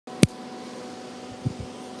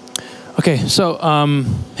Okay, so,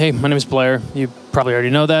 hey, my name is Blair. You probably already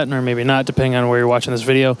know that, or maybe not, depending on where you're watching this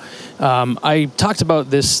video. I talked about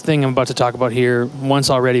this thing I'm about to talk about here once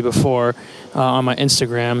already before on my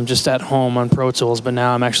Instagram, just at home on Pro Tools, but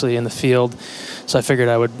now I'm actually in the field, so I figured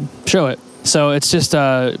I would show it. So it's just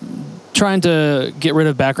trying to get rid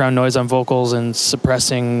of background noise on vocals and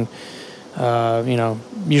suppressing, you know,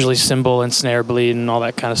 usually cymbal and snare bleed and all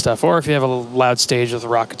that kind of stuff. Or if you have a loud stage with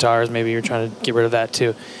rock guitars, maybe you're trying to get rid of that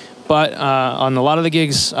too. But on a lot of the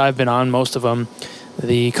gigs I've been on, most of them,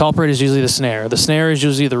 the culprit is usually the snare. The snare is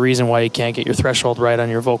usually the reason why you can't get your threshold right on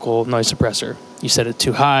your vocal noise suppressor. You set it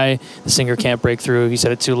too high, the singer can't break through. You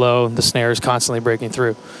set it too low, the snare is constantly breaking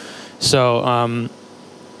through. So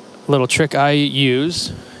little trick I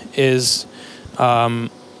use is double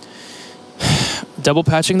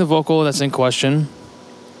patching the vocal that's in question,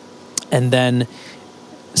 and then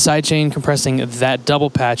sidechain compressing that double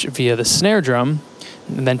patch via the snare drum,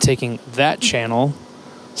 and then taking that channel,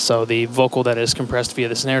 so the vocal that is compressed via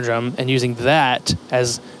the snare drum, and using that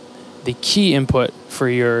as the key input for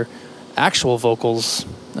your actual vocals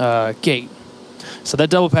gate. So that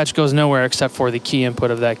double patch goes nowhere except for the key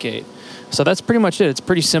input of that gate. So that's pretty much it. It's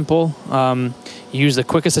pretty simple. Use the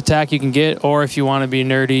quickest attack you can get, or if you want to be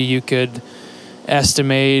nerdy, you could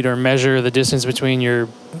estimate or measure the distance between your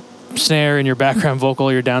snare and your background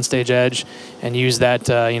vocal, your downstage edge, and use that,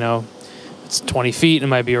 you know, it's 20 feet, it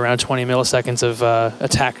might be around 20 milliseconds of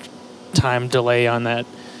attack time delay on that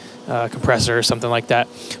compressor or something like that.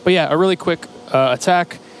 But yeah, a really quick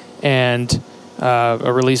attack and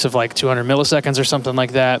a release of like 200 milliseconds or something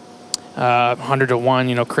like that. 100 to 1,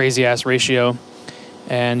 you know, crazy ass ratio.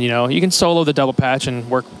 And, you know, you can solo the double patch and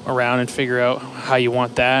work around and figure out how you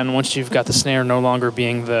want that. And once you've got the snare no longer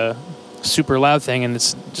being the super loud thing and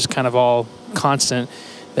it's just kind of all constant,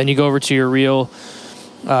 then you go over to your real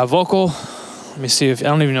vocal. Let me see if, I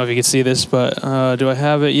don't even know if you can see this, but do I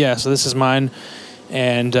have it? Yeah, so this is mine.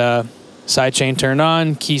 And sidechain turned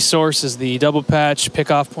on. Key source is the double patch.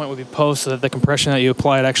 Pick-off point would be post, so that the compression that you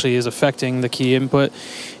applied actually is affecting the key input.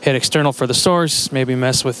 Hit external for the source. Maybe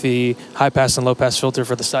mess with the high-pass and low-pass filter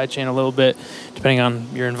for the sidechain a little bit, depending on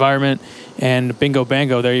your environment. And bingo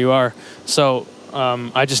bango, there you are. So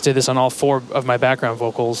I just did this on all 4 of my background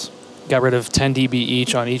vocals. Got rid of 10 dB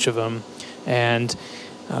each on each of them. And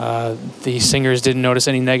the singers didn't notice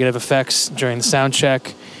any negative effects during the sound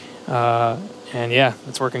check. And yeah,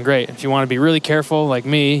 it's working great. If you want to be really careful, like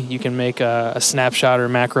me, you can make a snapshot or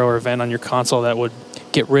macro or event on your console that would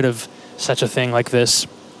get rid of such a thing like this,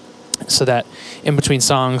 so that in between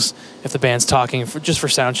songs, if the band's talking, just for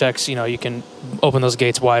sound checks, you know, you can open those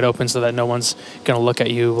gates wide open so that no one's going to look at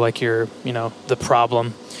you like you're, you know, the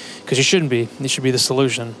problem, because you shouldn't be. You should be the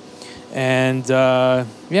solution. And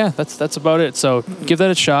yeah, that's about it. So give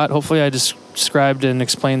that a shot. Hopefully I described and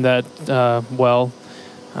explained that well.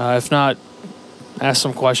 If not, ask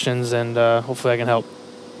some questions, and hopefully I can help.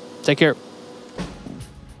 Take care.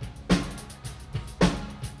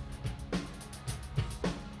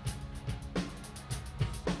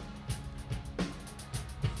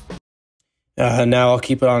 Now I'll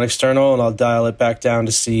keep it on external, and I'll dial it back down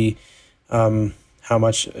to see how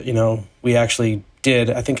much, you know, we actually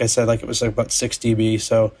did. I think I said like it was like about 6 dB.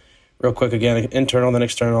 So real quick again, internal, then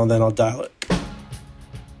external, and then I'll dial it.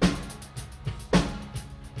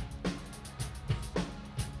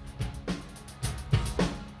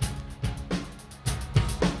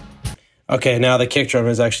 Okay, now the kick drum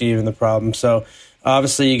is actually even the problem. So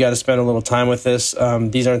obviously you got to spend a little time with this.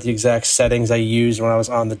 These aren't the exact settings I used when I was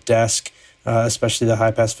on the desk, especially the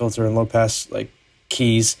high pass filter and low pass like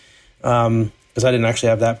keys, because I didn't actually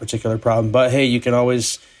have that particular problem. But hey, you can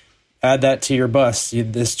always add that to your bus.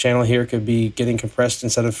 This channel here could be getting compressed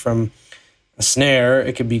instead of from a snare.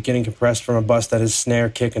 It could be getting compressed from a bus that is snare,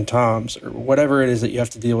 kick, and toms, or whatever it is that you have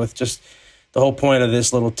to deal with. Just the whole point of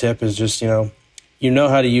this little tip is just, you know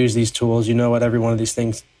how to use these tools. You know what every one of these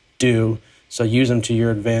things do, so use them to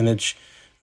your advantage.